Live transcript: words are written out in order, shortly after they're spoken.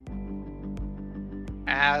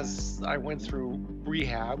as I went through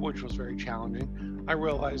rehab, which was very challenging, I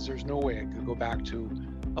realized there's no way I could go back to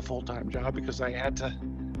a full-time job because I had to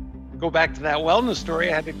go back to that wellness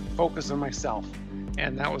story. I had to focus on myself,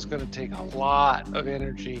 and that was going to take a lot of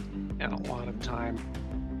energy and a lot of time.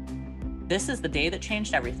 This is The Day That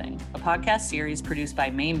Changed Everything, a podcast series produced by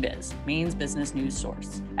Mainebiz, Maine's business news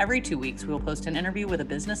source. Every 2 weeks, we will post an interview with a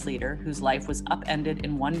business leader whose life was upended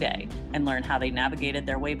in one day and learn how they navigated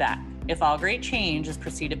their way back. If all great change is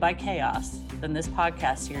preceded by chaos, then this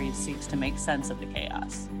podcast series seeks to make sense of the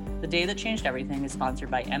chaos. The Day That Changed Everything is sponsored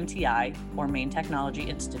by MTI, or Maine Technology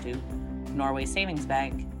Institute, Norway Savings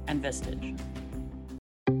Bank, and Vistage.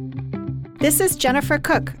 This is Jennifer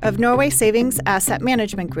Cook of Norway Savings Asset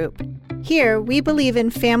Management Group. Here, we believe in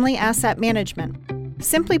family asset management.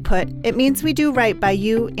 Simply put, it means we do right by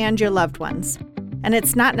you and your loved ones. And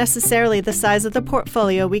it's not necessarily the size of the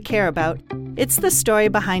portfolio we care about, it's the story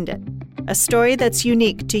behind it. A story that's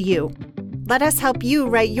unique to you. Let us help you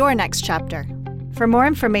write your next chapter. For more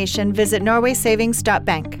information, visit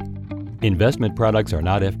norwaysavings.bank. Investment products are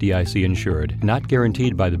not FDIC insured, not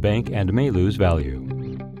guaranteed by the bank, and may lose value.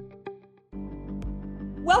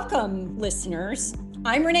 Welcome, listeners.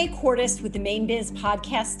 I'm Renee Cordes with the Mainebiz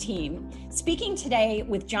podcast team, speaking today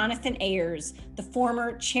with Jonathan Ayers, the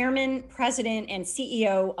former chairman, president, and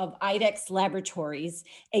CEO of IDEXX Laboratories,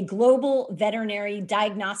 a global veterinary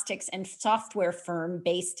diagnostics and software firm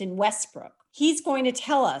based in Westbrook. He's going to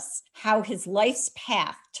tell us how his life's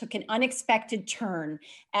path took an unexpected turn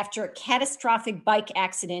after a catastrophic bike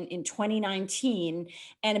accident in 2019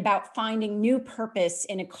 and about finding new purpose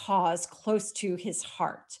in a cause close to his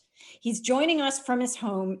heart. He's joining us from his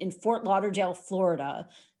home in Fort Lauderdale, Florida,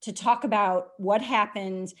 to talk about what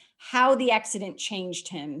happened, how the accident changed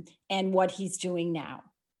him, and what he's doing now.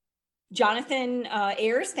 Jonathan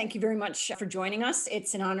Ayers, thank you very much for joining us.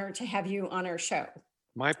 It's an honor to have you on our show.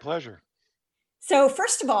 My pleasure. So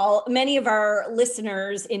first of all, many of our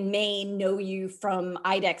listeners in Maine know you from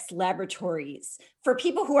IDEXX Laboratories. For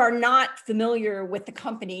people who are not familiar with the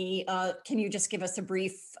company, can you just give us a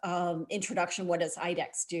brief introduction? What does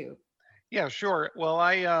IDEXX do? Yeah, sure. Well,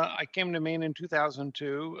 I came to Maine in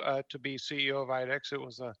 2002 to be CEO of IDEXX. It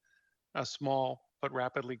was a small but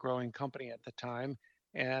rapidly growing company at the time.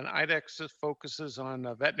 And IDEXX focuses on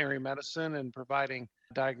veterinary medicine and providing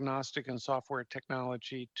diagnostic and software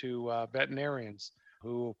technology to veterinarians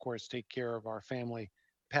who, of course, take care of our family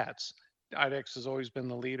pets. IDEXX has always been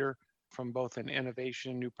the leader from both an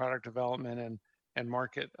innovation, new product development, and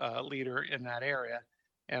market leader in that area.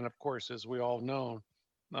 And of course, as we all know,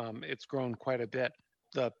 it's grown quite a bit.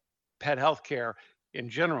 The pet healthcare in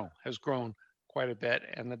general has grown quite a bit,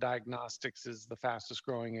 and the diagnostics is the fastest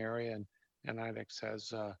growing area. And IDEXX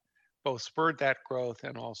has both spurred that growth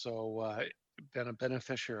and also been a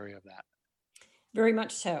beneficiary of that. Very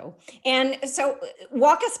much so. And so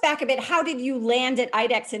walk us back a bit. How did you land at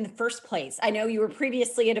IDEXX in the first place? I know you were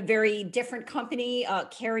previously at a very different company,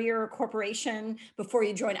 Carrier Corporation, before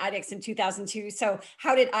you joined IDEXX in 2002. So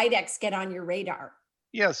how did IDEXX get on your radar?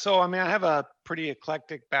 Yeah, so I mean, I have a pretty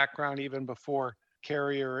eclectic background even before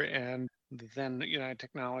Carrier and then United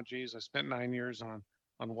Technologies. I spent 9 years on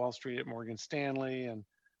Wall Street at Morgan Stanley and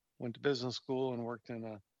went to business school and worked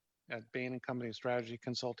at Bain & Company strategy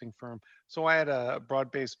consulting firm. So I had a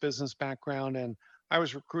broad-based business background, and I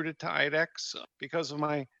was recruited to IDEXX because of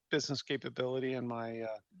my business capability and my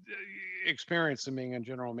experience in being a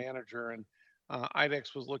general manager. And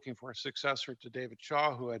IDEXX was looking for a successor to David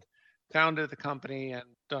Shaw, who had founded the company and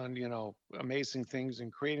done, amazing things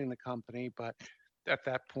in creating the company. But at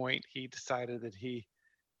that point, he decided that he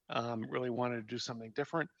really wanted to do something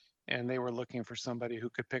different, and they were looking for somebody who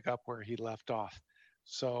could pick up where he left off.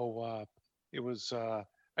 So it was, I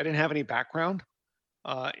didn't have any background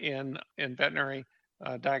in veterinary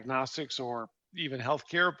diagnostics or even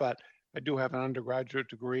healthcare, but I do have an undergraduate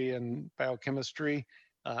degree in biochemistry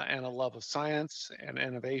and a love of science and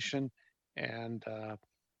innovation, and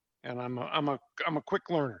I'm a quick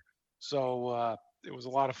learner. So it was a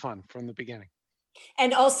lot of fun from the beginning.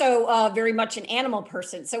 And also very much an animal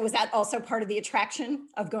person. So was that also part of the attraction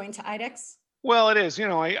of going to IDEXX? Well, it is.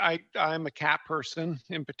 I'm a cat person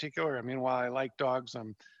in particular. I mean, while I like dogs,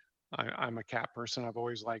 I'm a cat person. I've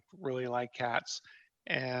always really liked cats.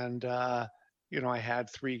 And, I had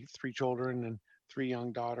three children and 3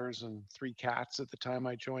 young daughters and 3 cats at the time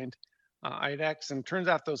I joined IDEXX. And it turns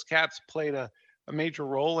out those cats played a major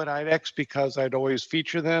role at IDEXX because I'd always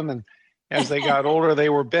feature them. And as they got older, they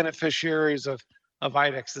were beneficiaries of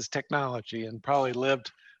IDEXX's technology and probably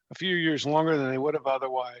lived a few years longer than they would have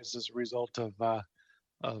otherwise as a result of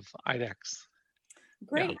IDEXX.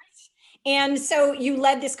 Great. And so you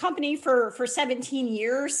led this company for 17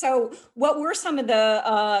 years. So what were some of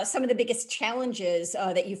the biggest challenges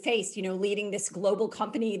that you faced, leading this global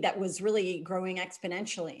company that was really growing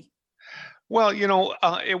exponentially? Well,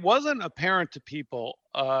 it wasn't apparent to people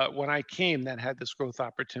when I came that had this growth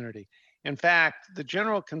opportunity. In fact, the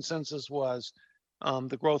general consensus was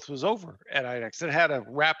the growth was over at IDEXX. It had a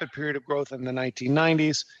rapid period of growth in the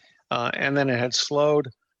 1990s, and then it had slowed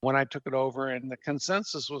when I took it over. And the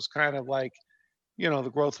consensus was kind of like,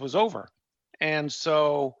 the growth was over. And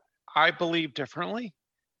so I believe differently.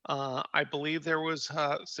 I believe there was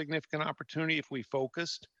significant opportunity if we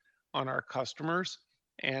focused on our customers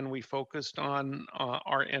and we focused on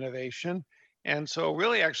our innovation. And so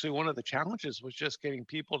really actually one of the challenges was just getting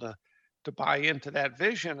people to buy into that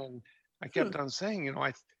vision. And I kept on saying,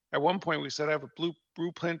 at one point we said, I have a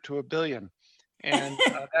blueprint to $1 billion. And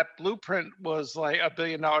that blueprint was like $1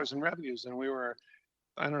 billion in revenues. And we were,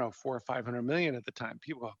 I don't know, 400 or 500 million at the time.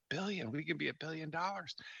 People go, $1 billion, we can be $1 billion.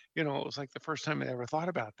 It was like the first time I ever thought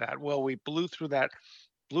about that. Well, we blew through that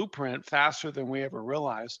blueprint faster than we ever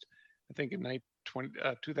realized. I think in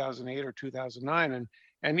 2008 or 2009.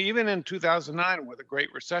 And even in 2009, with a great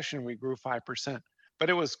recession, we grew 5%. But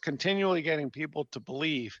it was continually getting people to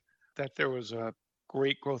believe that there was a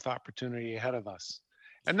great growth opportunity ahead of us.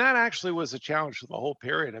 And that actually was a challenge for the whole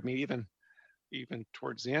period. I mean, even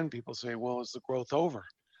towards the end, people say, well, is the growth over?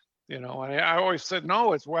 And I always said,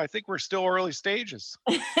 no, I think we're still early stages.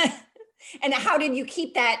 And how did you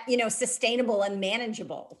keep that, sustainable and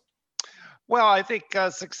manageable? Well, I think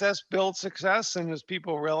success builds success. And as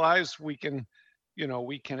people realize we can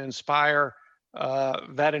inspire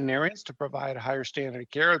veterinarians to provide a higher standard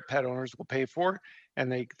of care that pet owners will pay for,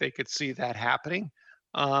 and they could see that happening,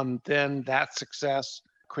 then that success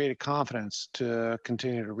created confidence to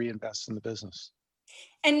continue to reinvest in the business.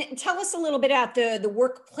 And tell us a little bit about the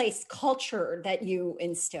workplace culture that you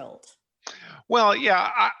instilled. Well,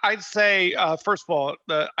 yeah, I'd say, first of all,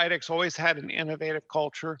 the IDEXX always had an innovative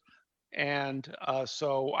culture. And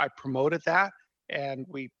so I promoted that, and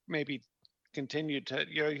we maybe continued to,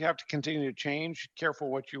 you have to continue to change. Careful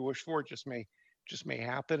what you wish for, it just may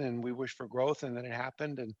happen. And we wish for growth, and then it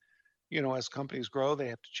happened. And, as companies grow, they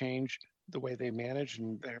have to change the way they manage,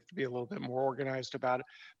 and they have to be a little bit more organized about it.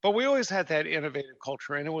 But we always had that innovative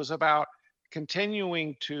culture, and it was about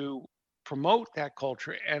continuing to promote that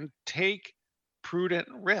culture and take prudent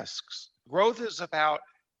risks. Growth is about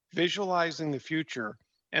visualizing the future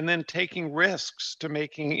and then taking risks to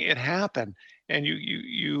making it happen. And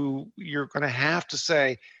you're going to have to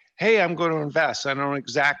say, hey, I'm going to invest. I don't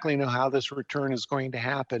exactly know how this return is going to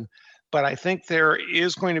happen, but I think there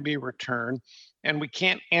is going to be return. And we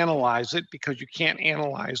can't analyze it because you can't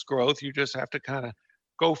analyze growth. You just have to kind of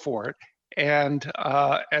go for it. And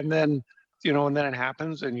then, and then it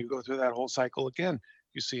happens, and you go through that whole cycle again.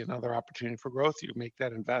 You see another opportunity for growth, you make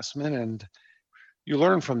that investment, and you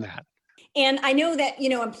learn from that. And I know that,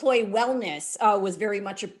 employee wellness was very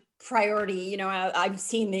much a priority. I've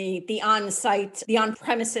seen the on-site, the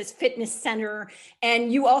on-premises fitness center,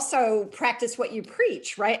 and you also practice what you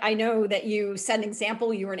preach, right? I know that you set an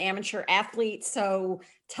example. You were an amateur athlete. So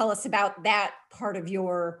tell us about that part of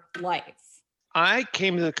your life. I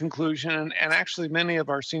came to the conclusion, and actually many of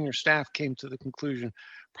our senior staff came to the conclusion,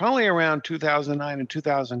 probably around 2009 and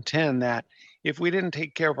 2010, that if we didn't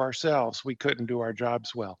take care of ourselves, we couldn't do our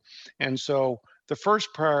jobs well. And so the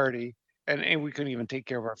first priority, and we couldn't even take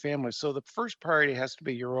care of our families. So the first priority has to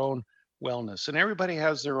be your own wellness. And everybody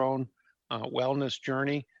has their own wellness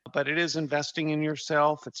journey, but it is investing in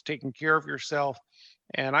yourself. It's taking care of yourself.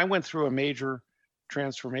 And I went through a major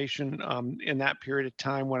transformation in that period of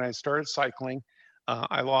time when I started cycling.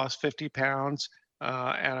 I lost 50 pounds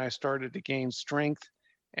and I started to gain strength.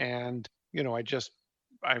 And,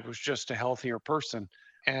 I was just a healthier person.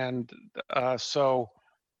 And so.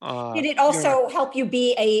 Did it also help you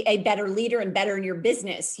be a better leader and better in your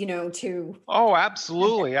business, to? Oh,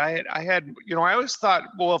 absolutely. I had, I always thought,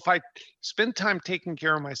 well, if I spend time taking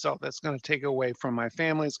care of myself, that's going to take away from my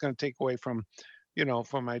family. It's going to take away from,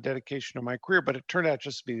 from my dedication to my career. But it turned out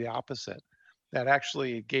just to be the opposite. That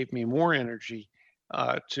actually gave me more energy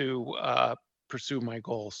to pursue my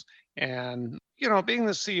goals. And, being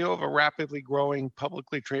the CEO of a rapidly growing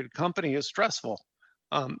publicly traded company is stressful.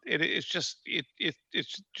 It's just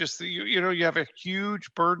you have a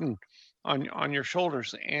huge burden on your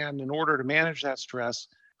shoulders, and in order to manage that stress,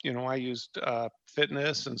 I used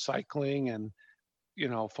fitness and cycling and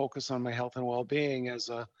focus on my health and well-being as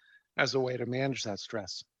a way to manage that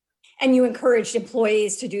stress. And you encouraged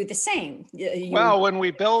employees to do the same. Well, when we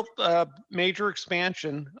built a major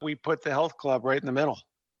expansion, we put the health club right in the middle,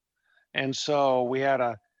 and so we had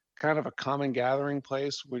a kind of a common gathering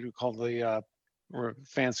place. We call the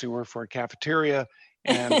fancy word for a cafeteria,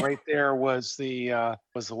 and right there was the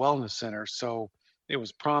wellness center. So it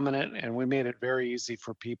was prominent, and we made it very easy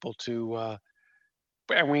for people to.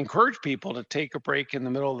 And we encourage people to take a break in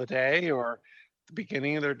the middle of the day, or the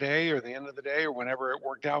beginning of their day, or the end of the day, or whenever it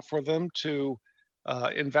worked out for them to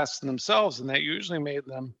invest in themselves, and that usually made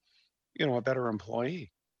them, a better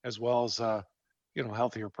employee as well as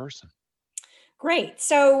healthier person. Great.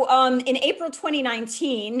 So in April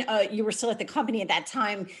 2019, you were still at the company at that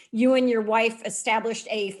time. You and your wife established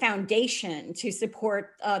a foundation to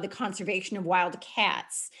support the conservation of wild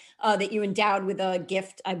cats that you endowed with a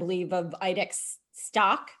gift, I believe, of IDEXX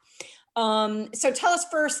stock. So tell us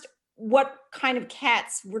first what kind of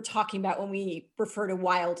cats we're talking about when we refer to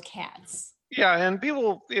wild cats. Yeah, and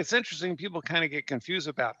it's interesting, people kind of get confused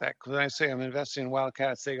about that, because when I say I'm investing in wild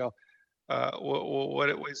cats, they go, what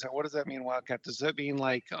does that mean, wildcat? Does that mean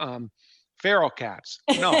like feral cats?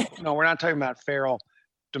 No, we're not talking about feral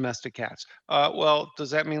domestic cats. Well,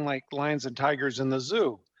 does that mean like lions and tigers in the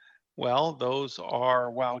zoo? Well, those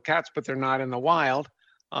are wild cats, but they're not in the wild.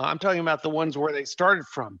 I'm talking about the ones where they started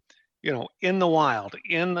from, in the wild,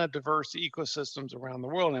 in the diverse ecosystems around the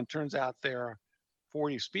world. And it turns out there are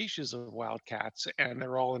 40 species of wild cats, and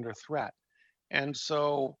they're all under threat. And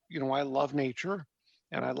so, I love nature,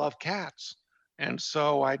 and I love cats. And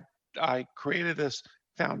so I created this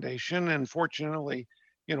foundation, and fortunately,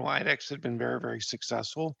 IDEXX had been very, very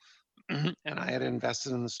successful, and I had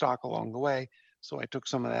invested in the stock along the way. So I took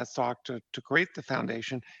some of that stock to create the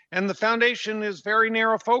foundation. And the foundation is very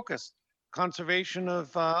narrow focused: conservation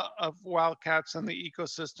of wildcats and the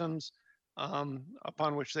ecosystems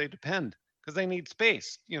upon which they depend, because they need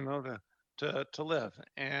space, to live.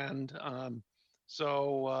 And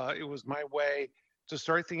so it was my way to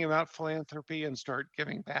start thinking about philanthropy and start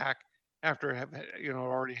giving back after I have,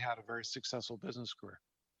 already had a very successful business career.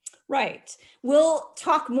 Right. We'll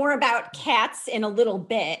talk more about cats in a little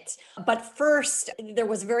bit. But first, there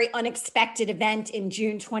was a very unexpected event in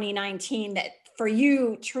June 2019 that for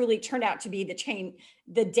you truly turned out to be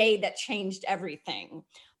the day that changed everything.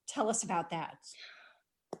 Tell us about that.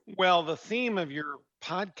 Well, the theme of your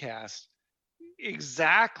podcast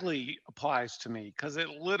exactly applies to me, because it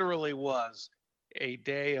literally was a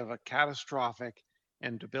day of a catastrophic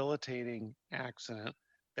and debilitating accident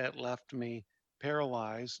that left me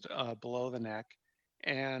paralyzed below the neck.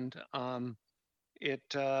 And it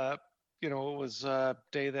was a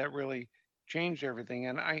day that really changed everything.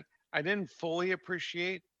 And I didn't fully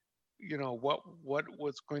appreciate, what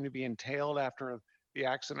was going to be entailed after the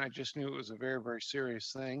accident. I just knew it was a very, very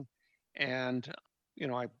serious thing. And,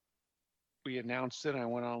 we announced it. I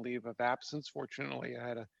went on leave of absence. Fortunately, I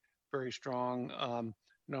had a very strong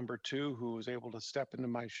number two who was able to step into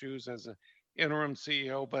my shoes as an interim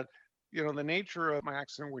CEO. But, the nature of my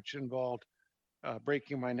accident, which involved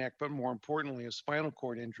breaking my neck, but more importantly, a spinal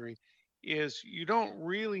cord injury, is you don't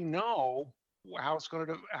really know how it's going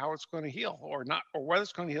to heal, or not, or whether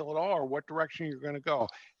it's going to heal at all, or what direction you're going to go.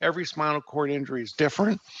 Every spinal cord injury is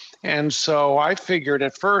different. And so I figured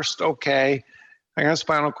at first, okay, I got a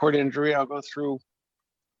spinal cord injury. I'll go through,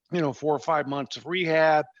 4 or 5 months of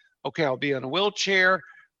rehab. Okay, I'll be in a wheelchair,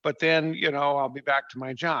 but then, I'll be back to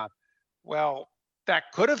my job. Well,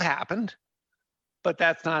 that could have happened, but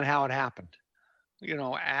that's not how it happened.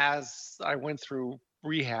 As I went through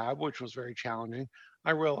rehab, which was very challenging,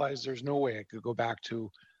 I realized there's no way I could go back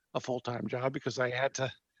to a full-time job, because I had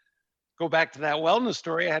to go back to that wellness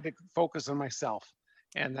story. I had to focus on myself,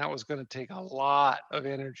 and that was going to take a lot of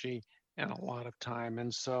energy and a lot of time.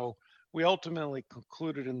 And so we ultimately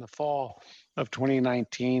concluded in the fall of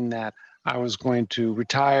 2019 that I was going to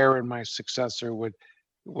retire, and my successor would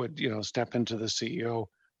step into the CEO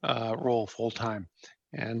role full time.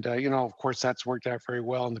 And of course, that's worked out very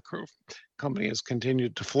well, and the company has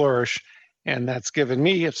continued to flourish. And that's given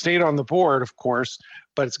me, I've stayed on the board, of course,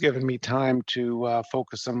 but it's given me time to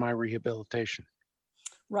focus on my rehabilitation.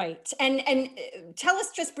 Right. And tell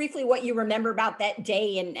us just briefly what you remember about that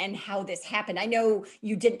day and how this happened. I know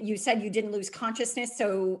you said you didn't lose consciousness,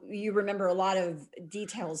 so you remember a lot of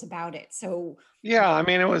details about it. So yeah, I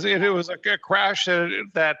mean, it was like a crash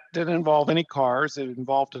that didn't involve any cars. It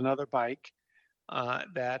involved another bike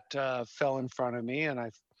that fell in front of me, and I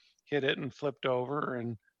hit it and flipped over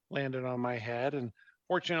and landed on my head. And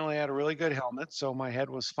fortunately, I had a really good helmet, so my head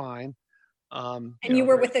was fine. And you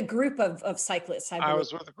were with a group of cyclists, I believe. I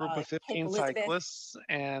was with a group of 15 cyclists,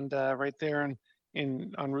 and right there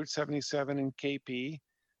on Route 77 in KP.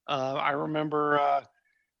 I remember, a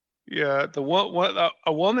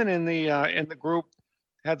woman in the group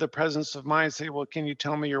had the presence of mind to say, "Well, can you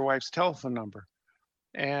tell me your wife's telephone number?"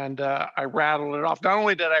 And I rattled it off. Not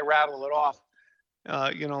only did I rattle it off,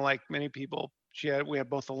 like many people, we had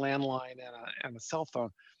both a landline and a cell phone.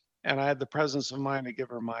 And I had the presence of mind to give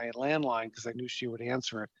her my landline because I knew she would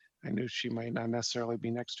answer it. I knew she might not necessarily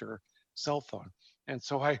be next to her cell phone. And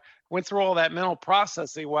so I went through all that mental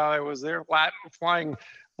processing while I was there, lying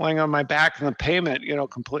on my back in the pavement,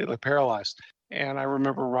 completely paralyzed. And I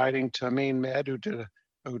remember writing to Mainebiz,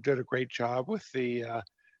 who did a great job with the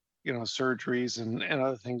surgeries and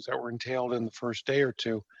other things that were entailed in the first day or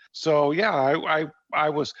two. So yeah, I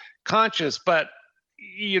was conscious, but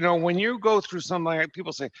when you go through something like,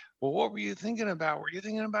 people say, well, what were you thinking about? Were you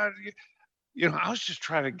thinking about it? I was just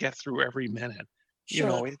trying to get through every minute.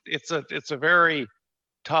 Sure. It's a very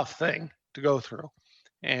tough thing to go through.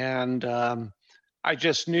 And I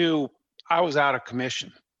just knew I was out of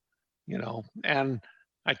commission, and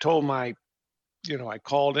I told I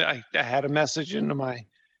called it, I had a message into my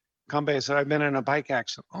company. I said, I've been in a bike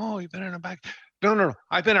accident. Oh, you've been in a bike? No.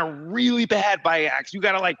 I've been in a really bad bike accident. You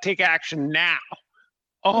got to take action now.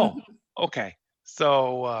 Oh, okay.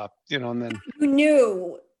 So, and then. You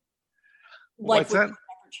knew life What's would that? never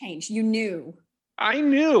change. You knew. I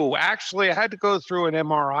knew. Actually, I had to go through an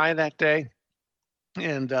MRI that day.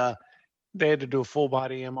 And they had to do a full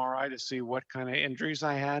body MRI to see what kind of injuries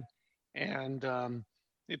I had. And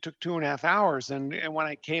it took 2.5 hours. And when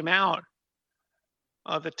I came out,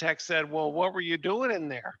 the tech said, well, what were you doing in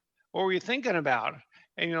there? What were you thinking about?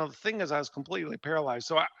 And, the thing is, I was completely paralyzed.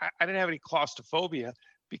 So I didn't have any claustrophobia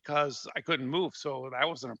because I couldn't move. So that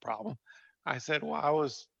wasn't a problem. I said, well, I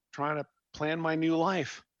was trying to plan my new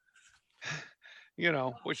life,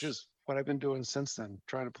 which is what I've been doing since then,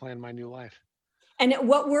 trying to plan my new life. And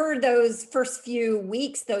what were those first few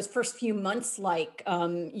weeks, those first few months like?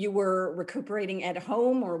 You were recuperating at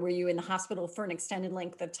home, or were you in the hospital for an extended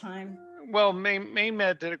length of time? Well,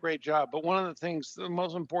 Mainebiz did a great job, but one of the things, the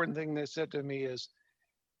most important thing they said to me is,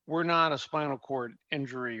 we're not a spinal cord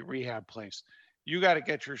injury rehab place. You got to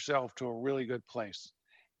get yourself to a really good place.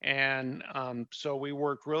 And so we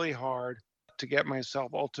worked really hard to get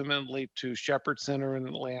myself ultimately to Shepherd Center in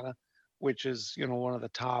Atlanta, which is, one of the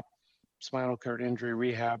top spinal cord injury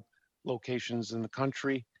rehab locations in the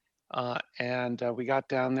country. And we got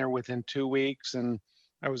down there within 2 weeks, and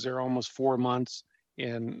I was there almost 4 months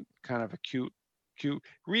in kind of acute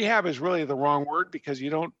rehab is really the wrong word, because you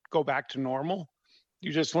don't go back to normal.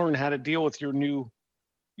 You just learn how to deal with your new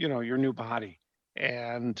body.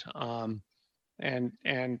 And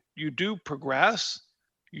you do progress.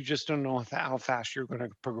 You just don't know how fast you're going to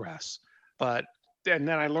progress. And then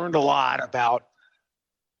I learned a lot about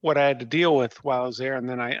what I had to deal with while I was there. And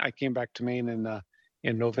then I came back to Maine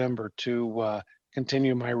in November to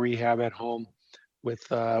continue my rehab at home with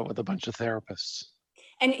a bunch of therapists.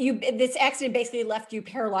 And this accident basically left you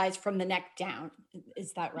paralyzed from the neck down.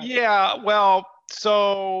 Is that right? Yeah, well,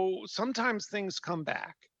 so sometimes things come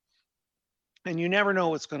back and you never know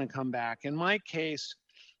what's going to come back. In my case,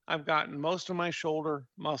 I've gotten most of my shoulder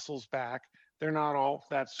muscles back. They're not all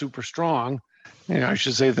that super strong. I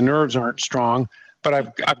should say the nerves aren't strong, but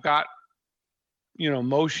I've got,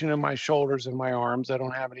 motion in my shoulders and my arms.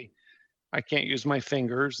 I can't use my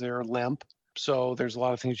fingers. They're limp. So there's a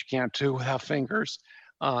lot of things you can't do without fingers.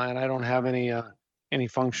 And I don't have any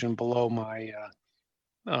function below my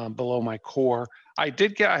core.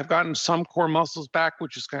 I've gotten some core muscles back,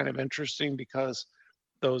 which is kind of interesting because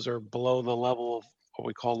those are below the level of what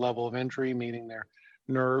we call level of injury, meaning they're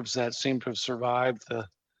nerves that seem to have survived the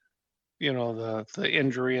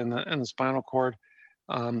injury in the spinal cord.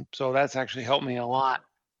 So that's actually helped me a lot.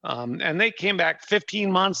 And they came back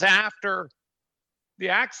 15 months after the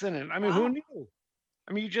accident. I mean, Who knew?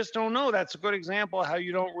 I mean, you just don't know. That's a good example of how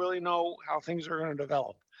you don't really know how things are going to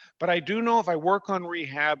develop. But I do know if I work on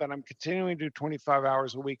rehab, and I'm continuing to do 25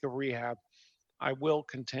 hours a week of rehab, I will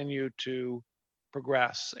continue to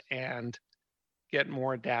progress and get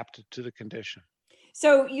more adapted to the condition.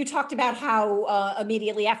 So you talked about how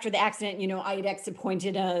immediately after the accident, IDEXX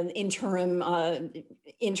appointed an interim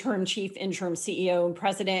chief, interim CEO and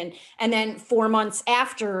president. And then 4 months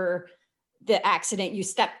after the accident, you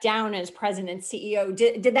stepped down as president and CEO.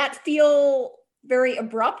 Did that feel very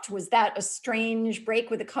abrupt? Was that a strange break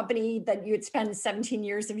with a company that you had spent 17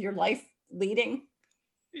 years of your life leading?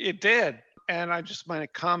 It did. And I just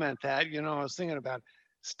might comment that, I was thinking about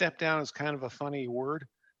step down is kind of a funny word,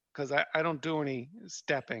 because I don't do any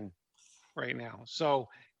stepping right now. So,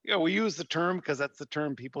 we use the term because that's the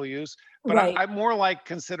term people use, but right. I more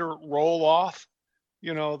consider it roll off,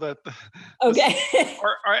 okay.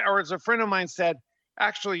 or as a friend of mine said,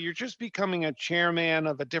 actually, you're just becoming a chairman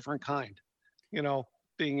of a different kind,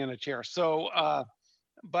 being in a chair. So,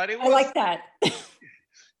 but it was, I like that.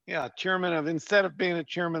 Yeah, instead of being a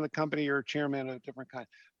chairman of the company, you're a chairman of a different kind.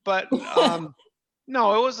 But no,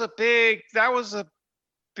 that was a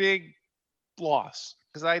big loss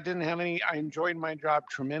because I enjoyed my job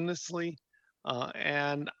tremendously.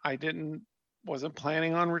 And wasn't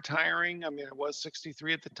planning on retiring. I mean, I was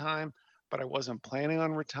 63 at the time, but I wasn't planning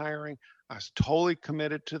on retiring. I was totally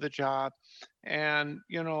committed to the job. And,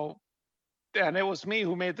 and it was me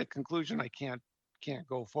who made the conclusion I can't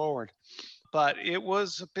go forward. But that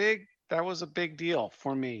was a big deal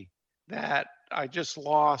for me that I just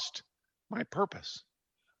lost my purpose.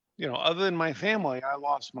 Other than my family, I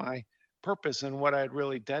lost my purpose and what I'd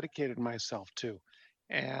really dedicated myself to.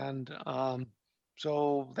 And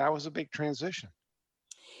so that was a big transition.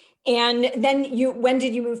 And then when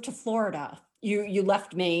did you move to Florida? You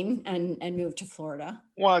left Maine and moved to Florida.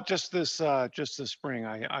 Well, just this spring,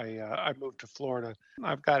 I moved to Florida.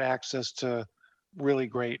 I've got access to really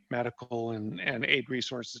great medical and aid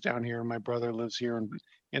resources down here. My brother lives here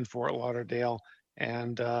in Fort Lauderdale.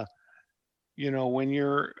 And, when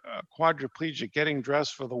you're quadriplegic, getting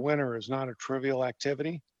dressed for the winter is not a trivial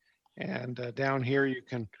activity. And down here, you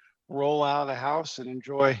can roll out of the house and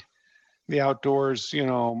enjoy the outdoors,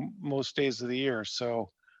 most days of the year.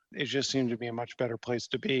 So it just seemed to be a much better place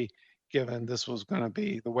to be, given this was going to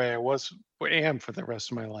be the way I am for the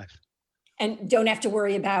rest of my life. And don't have to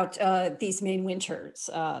worry about these Maine winters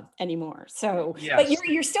anymore. So, yes. But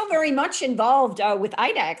you're still very much involved with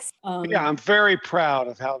IDEXX. Yeah, I'm very proud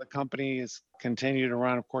of how the company has continued to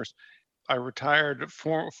run. Of course, I retired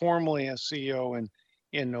formally as CEO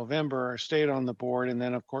in November. I stayed on the board, and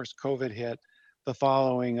then of course COVID hit the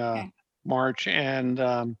following March, and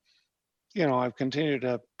I've continued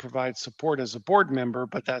to provide support as a board member,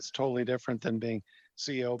 but that's totally different than being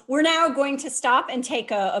CEO. We're now going to stop and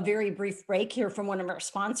take a very brief break here from one of our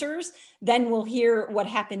sponsors. Then we'll hear what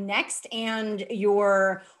happened next and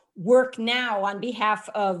your work now on behalf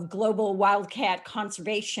of global wildcat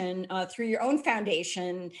conservation through your own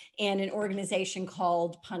foundation and an organization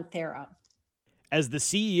called Panthera. As the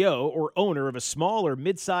CEO or owner of a small or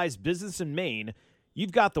mid-sized business in Maine,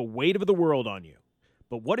 you've got the weight of the world on you.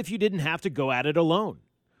 But what if you didn't have to go at it alone?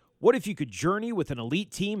 What if you could journey with an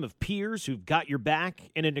elite team of peers who've got your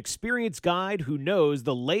back and an experienced guide who knows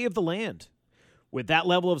the lay of the land? With that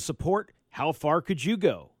level of support, how far could you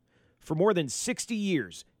go? For more than 60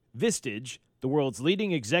 years, Vistage, the world's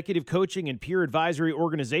leading executive coaching and peer advisory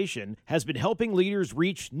organization, has been helping leaders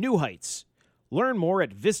reach new heights. Learn more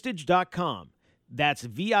at Vistage.com. That's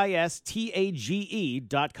VISTAGE.com.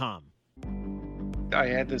 I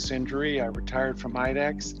had this injury. I retired from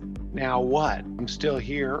IDEXX. Now what? I'm still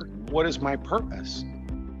here. What is my purpose?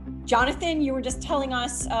 Jonathan, you were just telling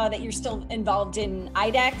us that you're still involved in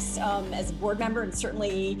IDEXX as a board member and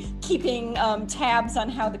certainly keeping tabs on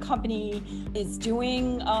how the company is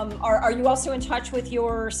doing. Are you also in touch with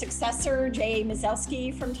your successor, Jay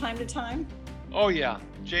Mazelski, from time to time? Oh, yeah.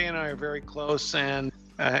 Jay and I are very close, and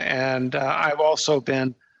I've also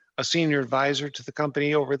been a senior advisor to the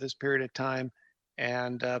company over this period of time.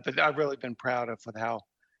 And but I've really been proud of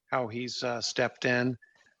how he's stepped in,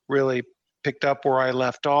 really picked up where I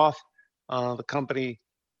left off. The company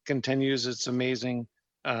continues its amazing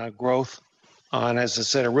growth, and as I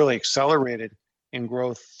said, it really accelerated in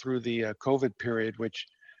growth through the COVID period, which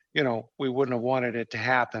we wouldn't have wanted it to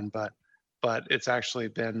happen, but it's actually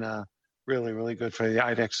been really, really good for the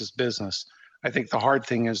IDEXX's business. I think the hard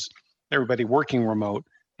thing is everybody working remote,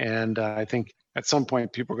 and I think at some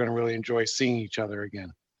point people are going to really enjoy seeing each other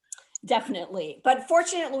again. Definitely. But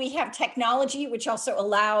fortunately, we have technology, which also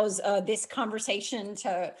allows this conversation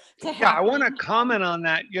to happen. Yeah, I want to comment on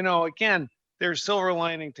that. Again, there's silver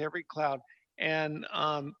lining to every cloud. And,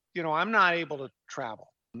 I'm not able to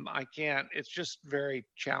travel. I can't. It's just very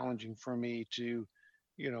challenging for me to,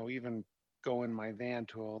 even go in my van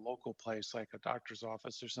to a local place like a doctor's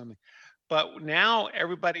office or something. But now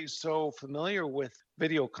everybody's so familiar with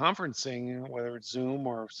video conferencing, whether it's Zoom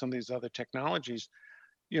or some of these other technologies.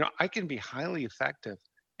 I can be highly effective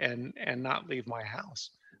and not leave my house.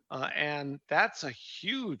 And that's a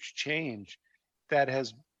huge change that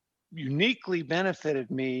has uniquely benefited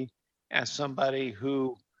me as somebody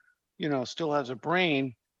who, still has a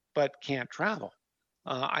brain, but can't travel.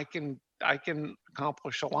 I can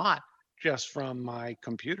accomplish a lot just from my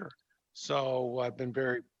computer. So I've been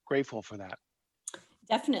very grateful for that.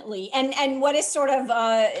 Definitely. And what is sort of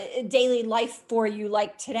daily life for you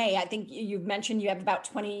like today? I think you've mentioned you have about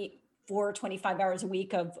 25 hours a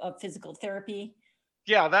week of physical therapy.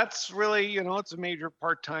 Yeah, that's really, it's a major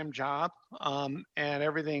part-time job, and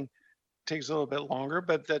everything takes a little bit longer,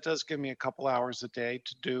 but that does give me a couple hours a day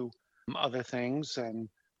to do other things. And,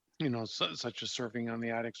 such as serving on the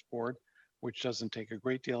IDEXX board, which doesn't take a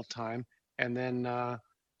great deal of time. And then,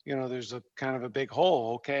 there's a kind of a big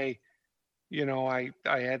hole. Okay, I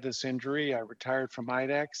had this injury. I retired from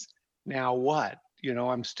IDEXX. Now what?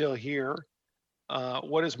 I'm still here.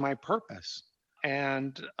 What is my purpose?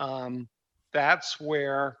 And that's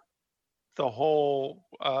where the whole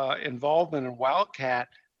involvement in Wildcat,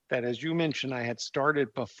 that, as you mentioned, I had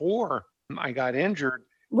started before I got injured,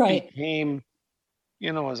 right, became,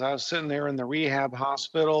 as I was sitting there in the rehab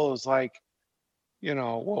hospital, it was like,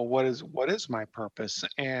 well, what is my purpose?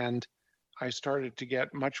 And I started to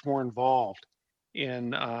get much more involved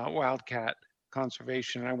in wildcat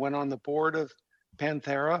conservation. I went on the board of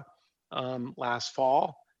Panthera last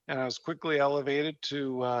fall, and I was quickly elevated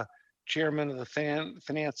to chairman of the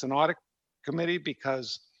Finance and Audit Committee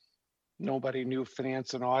because nobody knew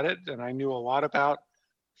finance and audit, and I knew a lot about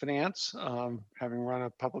finance, having run a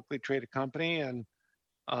publicly traded company, and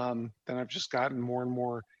then I've just gotten more and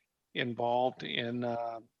more involved in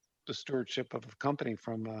the stewardship of the company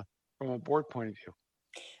from a board point of view.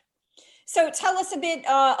 So tell us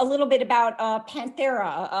a little bit about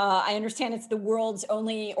Panthera. I understand it's the world's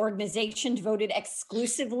only organization devoted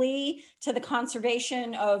exclusively to the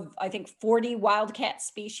conservation of, I think, 40 wildcat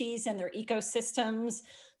species and their ecosystems.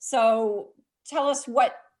 So tell us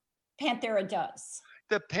what Panthera does.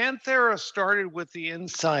 The Panthera started with the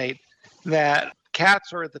insight that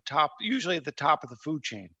cats are usually at the top of the food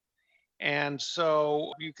chain. And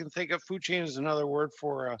so you can think of food chain as another word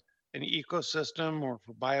for an ecosystem or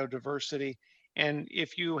for biodiversity. And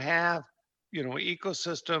if you have,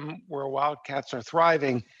 ecosystem where wildcats are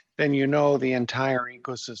thriving, then the entire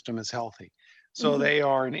ecosystem is healthy. So they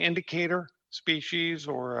are an indicator species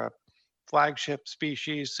or a flagship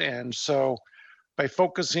species. And so by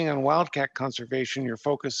focusing on wildcat conservation, you're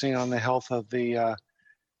focusing on the health of the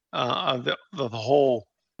whole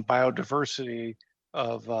biodiversity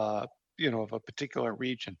of of a particular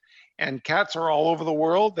region. And cats are all over the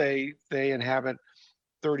world. They inhabit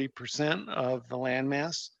 30% of the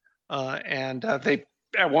landmass, and they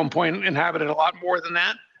at one point inhabited a lot more than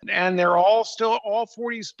that. And they're all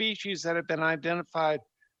 40 species that have been identified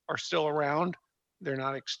are still around. They're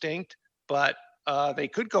not extinct, but they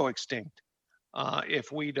could go extinct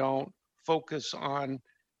if we don't focus on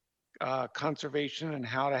conservation and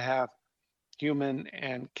how to have human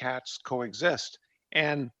and cats coexist.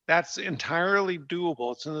 And that's entirely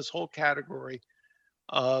doable. It's in this whole category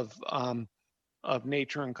of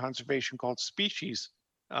nature and conservation called species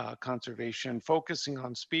conservation, focusing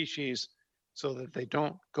on species so that they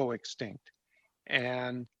don't go extinct.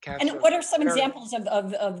 And cats. And what are some examples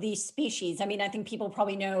of these species? I mean, I think people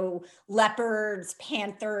probably know leopards,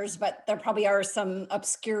 panthers, but there probably are some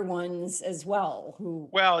obscure ones as well.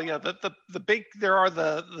 Well, yeah, there are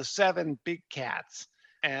the 7 big cats,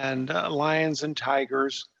 and lions and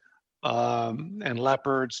tigers, and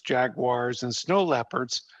leopards, jaguars, and snow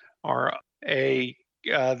leopards are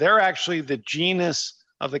they're actually the genus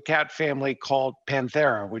of the cat family called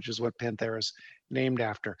Panthera, which is what Panthera is named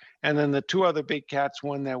after. And then the 2 other big cats,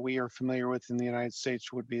 one that we are familiar with in the United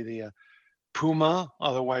States would be the puma,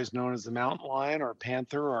 otherwise known as the mountain lion, or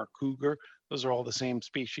panther, or cougar. Those are all the same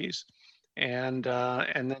species. And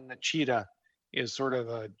then the cheetah is sort of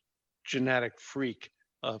a genetic freak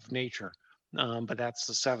of nature, but that's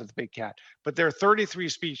the 7th big cat. But there are 33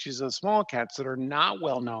 species of small cats that are not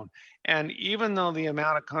well known. And even though the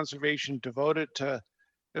amount of conservation devoted to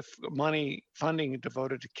funding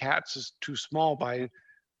devoted to cats is too small by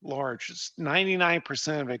large,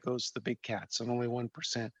 99% of it goes to the big cats, and only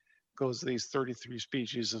 1% goes to these 33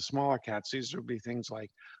 species of smaller cats. These would be things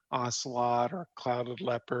like ocelot or clouded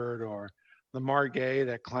leopard or the margay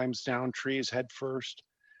that climbs down trees head first,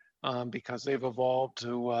 because they've evolved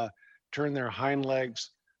to turn their hind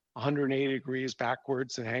legs 180 degrees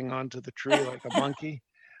backwards and hang on to the tree like a monkey.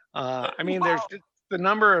 I mean, there's the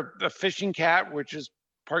number of the fishing cat, which is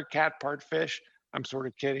part cat, part fish. I'm sort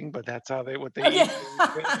of kidding, but that's what they eat.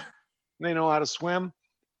 They know how to swim.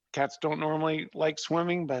 Cats don't normally like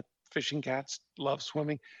swimming, but fishing cats love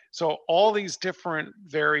swimming. So all these different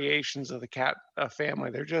variations of the cat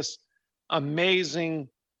family, they're just amazing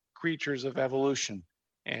creatures of evolution.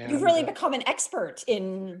 And you've really become an expert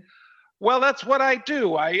in. Well, that's what I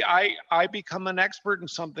do. I become an expert in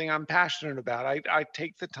something I'm passionate about. I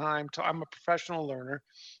take the time I'm a professional learner.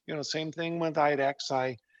 Same thing with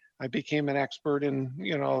IDEXX. I became an expert in,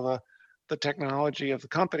 the technology of the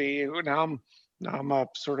company. Now I'm a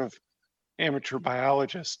sort of amateur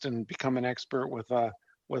biologist and become an expert with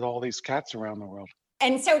all these cats around the world.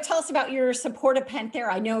 And so tell us about your support of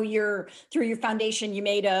Panthera. I know through your foundation, you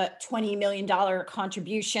made a $20 million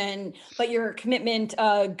contribution, but your commitment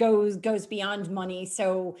goes beyond money.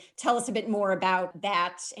 So tell us a bit more about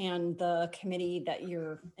that and the committee that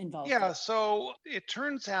you're involved Yeah, with. so it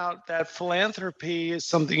turns out that philanthropy is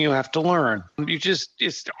something you have to learn.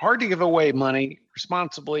 It's hard to give away money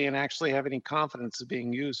responsibly and actually have any confidence of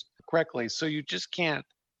being used correctly. So you just can't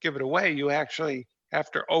give it away. You actually have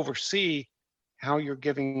to oversee how you're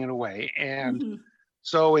giving it away. And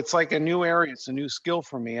so it's like a new area, it's a new skill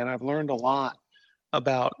for me. And I've learned a lot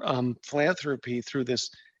about philanthropy through this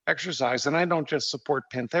exercise. And I don't just support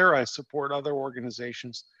Panthera, I support other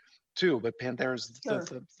organizations too, but Panthera is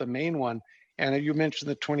the main one. And you mentioned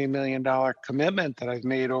the $20 million commitment that I've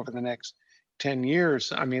made over the next 10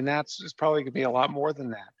 years. I mean, it's probably gonna be a lot more than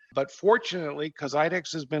that. But fortunately, because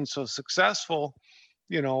IDEXX has been so successful,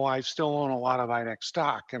 I still own a lot of IDEXX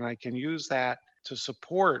stock, and I can use that to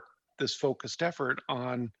support this focused effort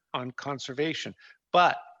on conservation.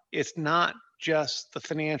 But it's not just the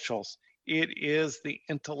financials, it is the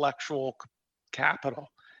intellectual capital.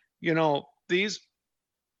 These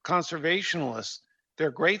conservationists,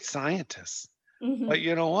 they're great scientists, but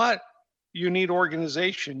you know what? You need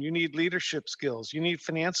organization, you need leadership skills, you need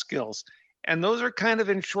finance skills. And those are kind of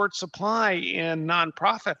in short supply in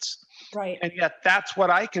nonprofits. Right. And yet that's what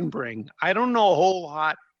I can bring. I don't know a whole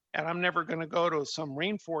lot, and I'm never going to go to some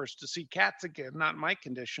rainforest to see cats again, not my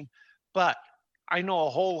condition, but I know a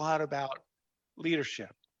whole lot about leadership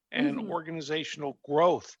and organizational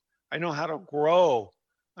growth. I know how to grow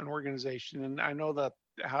an organization, and I know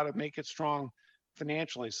how to make it strong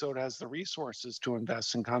financially so it has the resources to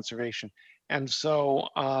invest in conservation. And so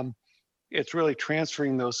it's really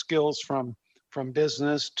transferring those skills from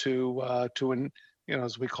business to an,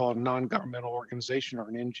 as we call it, a non-governmental organization or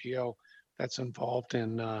an NGO that's involved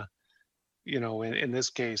in, in this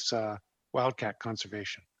case, wildcat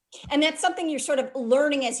conservation. And that's something you're sort of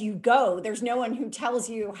learning as you go. There's no one who tells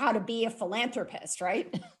you how to be a philanthropist,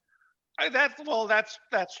 right?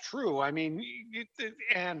 That's true. I mean,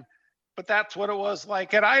 but that's what it was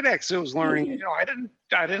like at IDEXX. It was learning.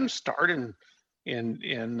 I didn't start in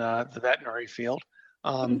the veterinary field,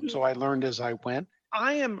 so I learned as I went.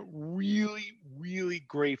 I am really, really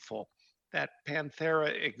grateful that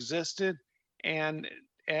Panthera existed and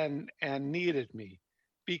needed me,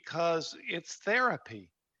 because it's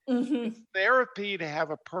therapy. It's therapy to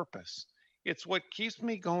have a purpose. It's what keeps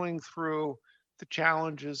me going through the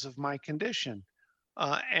challenges of my condition.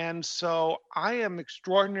 And so I am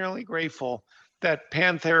extraordinarily grateful that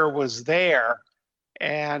Panthera was there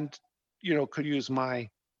and, could use my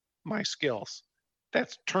skills.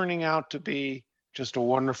 That's turning out to be just a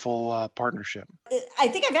wonderful partnership. I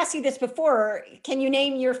think I've asked you this before. Can you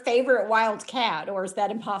name your favorite wild cat, or is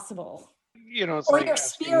that impossible? It's or like your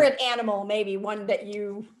spirit animal, maybe one that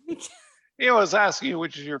you... I was asking you,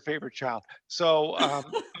 which is your favorite child? So I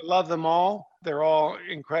love them all. They're all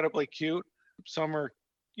incredibly cute. Some are,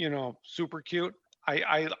 super cute.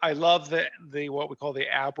 I love the what we call the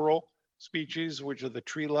arboreal species, which are the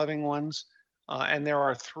tree-loving ones. And there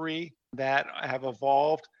are 3 that have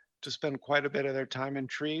evolved to spend quite a bit of their time in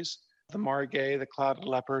trees: the margay, the clouded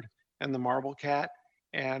leopard, and the marble cat.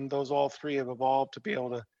 And those all 3 have evolved to be able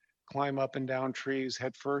to climb up and down trees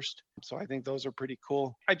head first. So I think those are pretty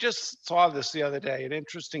cool. I just saw this the other day, an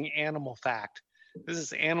interesting animal fact. This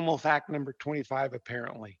is animal fact number 25,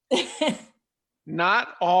 apparently.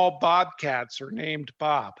 Not all bobcats are named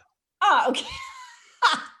Bob. Oh, okay.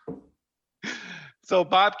 So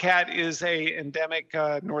bobcat is a endemic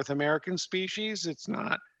North American species. It's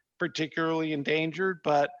not particularly endangered,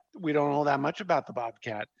 but we don't know that much about the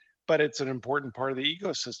bobcat. But it's an important part of the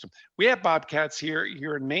ecosystem. We have bobcats here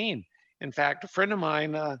in Maine. In fact, a friend of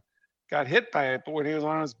mine got hit by it, but when he was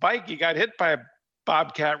on his bike, he got hit by a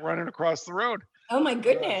bobcat running across the road. Oh my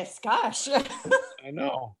goodness, gosh. I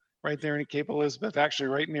know, right there in Cape Elizabeth, actually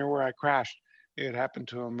right near where I crashed. It happened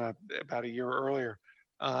to him about a year earlier.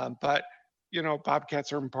 But,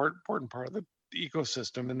 bobcats are an important part of the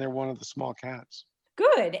ecosystem, and they're one of the small cats.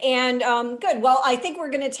 Good. And good. Well, I think we're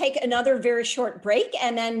going to take another very short break,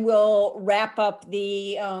 and then we'll wrap up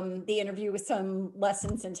the interview with some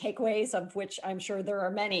lessons and takeaways, of which I'm sure there are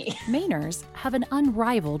many. Mainers have an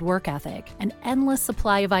unrivaled work ethic, an endless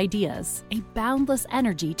supply of ideas, a boundless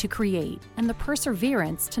energy to create, and the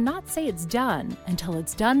perseverance to not say it's done until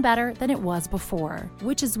it's done better than it was before,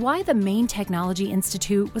 which is why the Maine Technology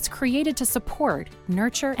Institute was created to support,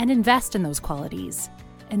 nurture, and invest in those qualities,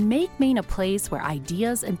 and make Maine a place where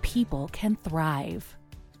ideas and people can thrive.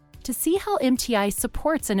 To see how MTI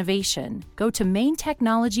supports innovation, go to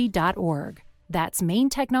mainetechnology.org. That's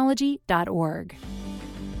mainetechnology.org.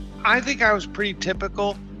 I think I was pretty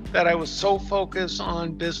typical that I was so focused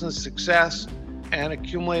on business success and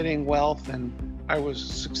accumulating wealth, and I was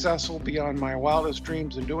successful beyond my wildest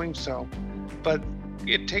dreams in doing so. But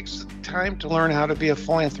it takes time to learn how to be a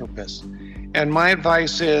philanthropist. And my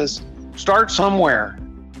advice is start somewhere.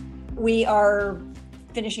 We are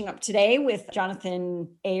finishing up today with Jonathan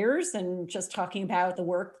Ayers and just talking about the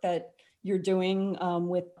work that you're doing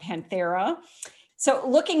with Panthera. So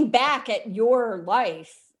looking back at your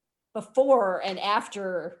life before and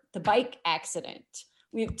after the bike accident,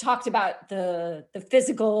 we've talked about the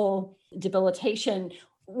physical debilitation.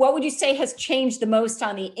 What would you say has changed the most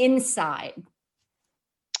on the inside?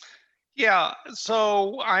 Yeah,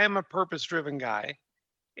 so I am a purpose-driven guy.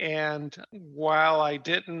 And while I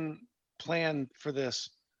didn't plan for this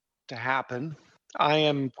to happen, I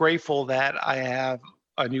am grateful that I have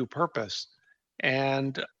a new purpose.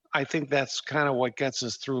 And I think that's kind of what gets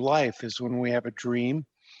us through life, is when we have a dream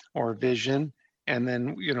or a vision, and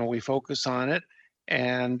then, we focus on it,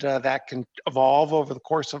 and that can evolve over the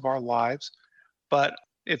course of our lives. But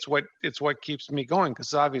it's what keeps me going, because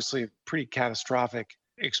it's obviously a pretty catastrophic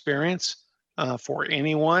experience for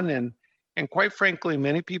anyone. And quite frankly,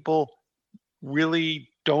 many people really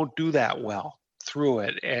don't do that well through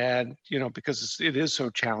it. And, because it is so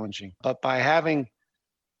challenging. But by having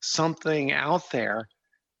something out there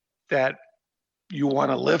that you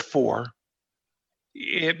want to live for,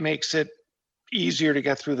 it makes it easier to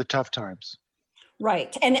get through the tough times.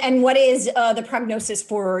 Right. And what is the prognosis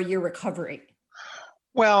for your recovery?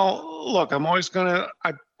 Well, look, I'm always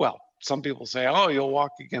some people say, oh, you'll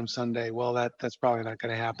walk again someday. Well, that's probably not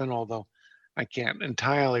going to happen, although I can't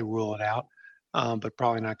entirely rule it out, but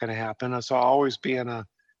probably not going to happen. So I'll always be in a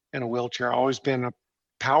wheelchair. I'll always be in a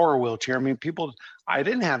power wheelchair. I mean, I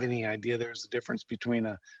didn't have any idea there's a difference between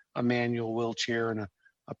a manual wheelchair and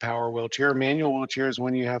a power wheelchair. A manual wheelchair is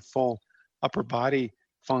when you have full upper body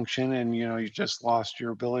function and, you just lost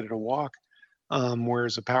your ability to walk.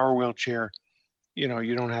 Whereas a power wheelchair,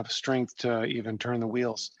 you don't have strength to even turn the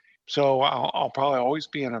wheels. So I'll probably always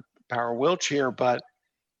be in a power wheelchair, but,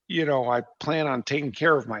 I plan on taking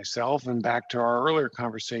care of myself. And back to our earlier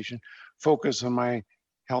conversation, focus on my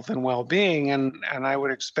health and well-being. And I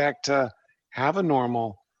would expect to have a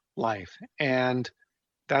normal life. And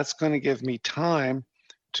that's going to give me time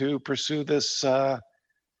to pursue this.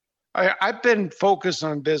 I've been focused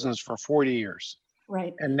on business for 40 years.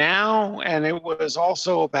 Right. And it was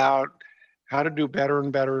also about how to do better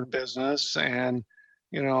and better in business. And,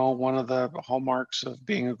 one of the hallmarks of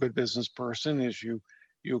being a good business person is you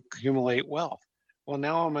accumulate wealth. Well,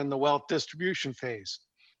 now I'm in the wealth distribution phase,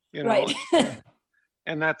 Right.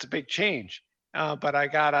 and that's a big change. But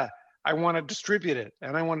I want to distribute it,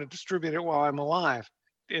 and I want to distribute it while I'm alive.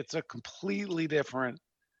 It's a completely different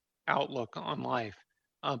outlook on life.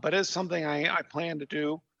 But it's something I plan to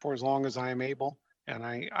do for as long as I am able. And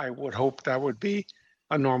I would hope that would be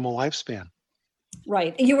a normal lifespan.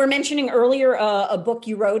 Right. You were mentioning earlier a book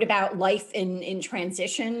you wrote about life in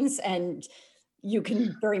transitions, and you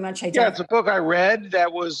can very much identify. Yeah, it's a book I read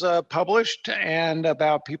that was published, and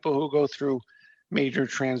about people who go through major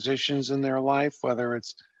transitions in their life, whether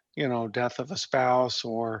it's, death of a spouse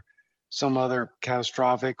or some other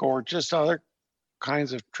catastrophic or just other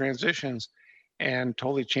kinds of transitions, and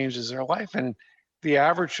totally changes their life. And the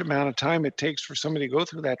average amount of time it takes for somebody to go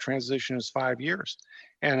through that transition is 5 years.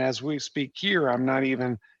 And as we speak here, I'm not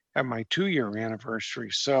even at my 2-year anniversary.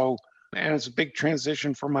 So, and it's a big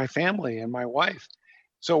transition for my family and my wife.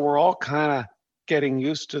 So we're all kind of getting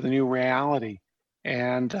used to the new reality.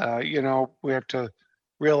 And, we have to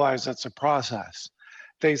realize that's a process.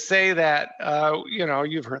 They say that,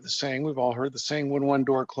 you've heard the saying, we've all heard the saying, when one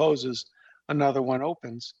door closes, another one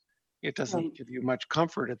opens. It doesn't give you much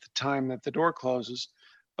comfort at the time that the door closes.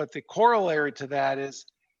 But the corollary to that is,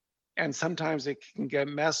 and sometimes it can get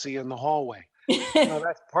messy in the hallway.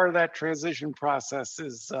 That's part of that transition process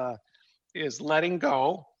is letting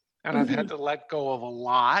go. And I've had to let go of a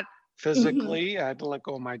lot physically. I had to let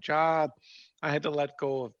go of my job. I had to let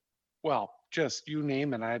go of, just you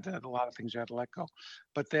name it. I had a lot of things I had to let go.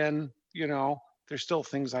 But then, there's still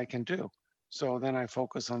things I can do. So then I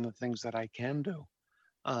focus on the things that I can do.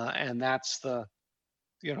 And that's the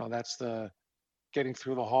getting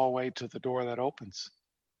through the hallway to the door that opens.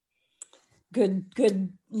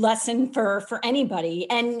 Good lesson for anybody.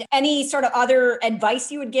 And any sort of other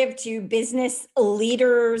advice you would give to business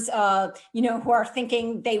leaders, who are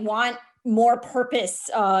thinking they want more purpose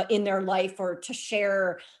in their life, or to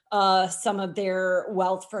share some of their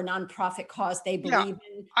wealth for a nonprofit cause they believe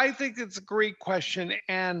in? I think it's a great question.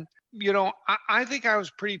 And, I think I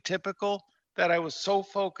was pretty typical that I was so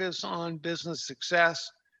focused on business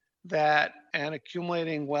success that and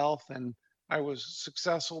accumulating wealth, and I was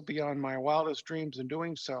successful beyond my wildest dreams in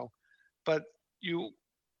doing so. But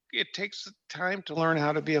it takes time to learn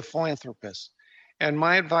how to be a philanthropist. And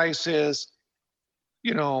my advice is,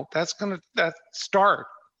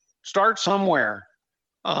 start somewhere.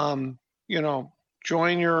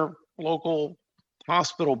 Join your local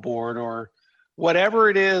hospital board or whatever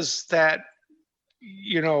it is that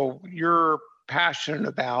you're passionate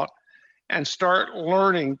about, and start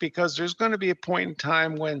learning, because there's going to be a point in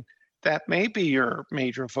time when that may be your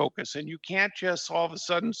major focus, and you can't just all of a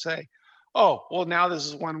sudden say, oh, well, now this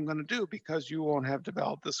is what I'm going to do, because you won't have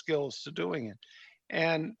developed the skills to doing it.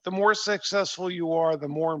 And the more successful you are, the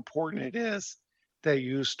more important it is that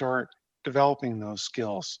you start developing those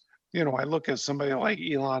skills. I look at somebody like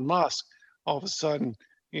Elon Musk. All of a sudden,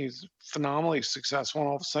 he's phenomenally successful, and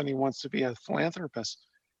all of a sudden he wants to be a philanthropist.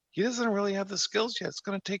 He doesn't really have the skills yet. It's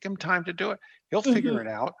going to take him time to do it. He'll figure it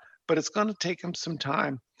out, but it's going to take him some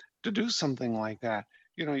time to do something like that.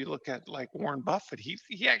 You look at like Warren Buffett.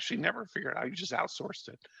 He actually never figured it out. He just outsourced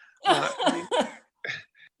it.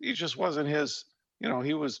 He just wasn't his.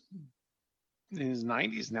 He was in his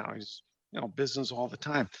 90s now. He's business all the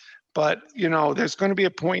time. But there's going to be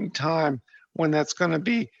a point in time when that's going to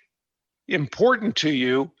be important to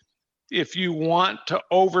you if you want to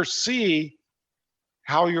oversee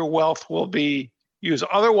how your wealth will be used.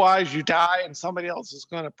 Otherwise, you die, and somebody else is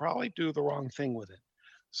going to probably do the wrong thing with it.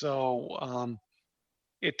 So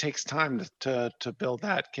it takes time to build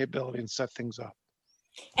that capability and set things up.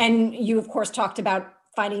 And you, of course, talked about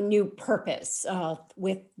finding new purpose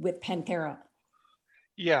with Panthera.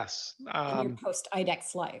 Yes. In your post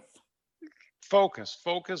IDEXX life.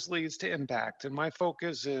 Focus leads to impact, and my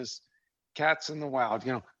focus is cats in the wild.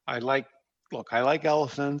 I like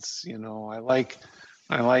elephants.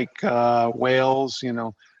 I like whales.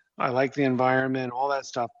 I like the environment, all that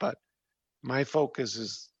stuff. But my focus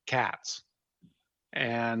is cats,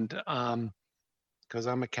 and because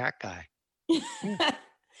I'm a cat guy.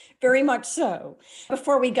 Very much so.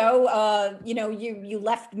 Before we go, you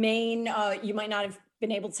left Maine. You might not have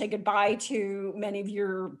been able to say goodbye to many of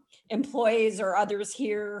your employees or others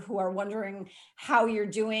here who are wondering how you're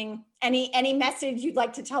doing. Any message you'd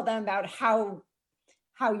like to tell them about how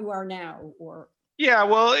you are now? Or yeah,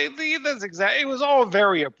 well, that's exactly. It was all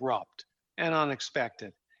very abrupt and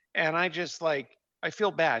unexpected, and I just I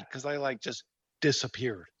feel bad because I just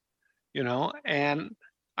disappeared, and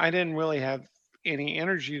I didn't really have any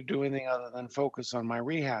energy to do anything other than focus on my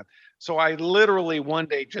rehab. So I literally one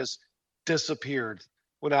day just disappeared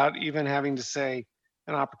without even having to say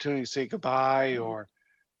an opportunity to say goodbye or,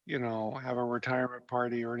 have a retirement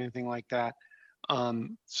party or anything like that.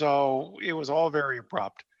 So it was all very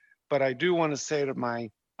abrupt. But I do want to say to my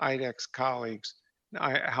IDEXX colleagues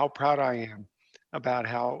how proud I am about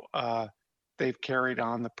how they've carried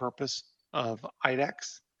on the purpose of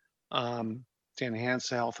IDEXX to enhance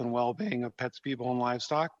the health and well-being of pets, people, and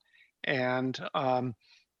livestock. And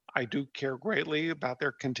I do care greatly about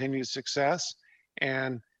their continued success.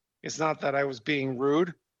 And it's not that I was being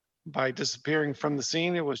rude by disappearing from the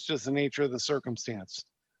scene. It was just the nature of the circumstance.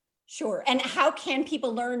 Sure. And how can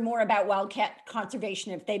people learn more about wildcat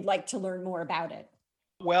conservation if they'd like to learn more about it?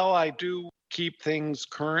 Well, I do keep things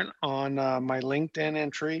current on my LinkedIn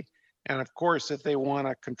entry. And of course, if they want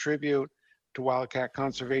to contribute to wildcat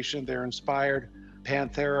conservation, they're inspired.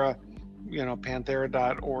 Panthera,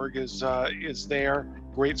 panthera.org is there.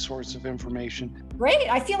 Great source of information. Great.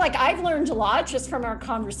 I feel like I've learned a lot just from our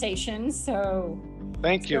conversation. So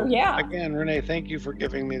thank you. Yeah. Again, Renee, thank you for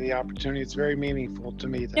giving me the opportunity. It's very meaningful to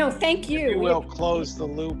me. No, thank you. We will close the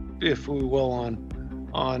loop, if we will,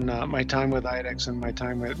 on my time with IDEXX and my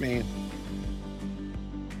time at Maine.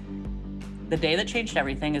 The Day That Changed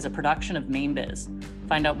Everything is a production of Mainebiz.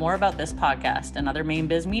 Find out more about this podcast and other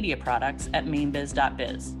Mainebiz media products at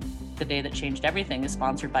mainebiz.biz. The Day That Changed Everything is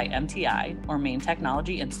sponsored by MTI, or Maine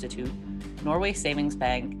Technology Institute, Norway Savings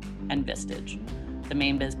Bank, and Vistage. The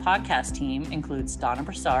Mainebiz podcast team includes Donna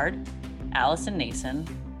Broussard, Allison Nason,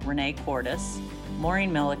 Renee Cordes,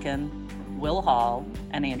 Maureen Milliken, Will Hall,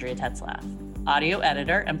 and Andrea Tetzlaff. Audio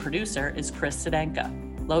editor and producer is Chris Sedenka.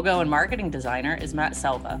 Logo and marketing designer is Matt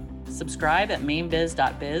Selva. Subscribe at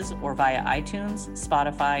mainebiz.biz or via iTunes,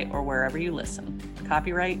 Spotify, or wherever you listen.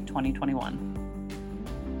 Copyright 2021.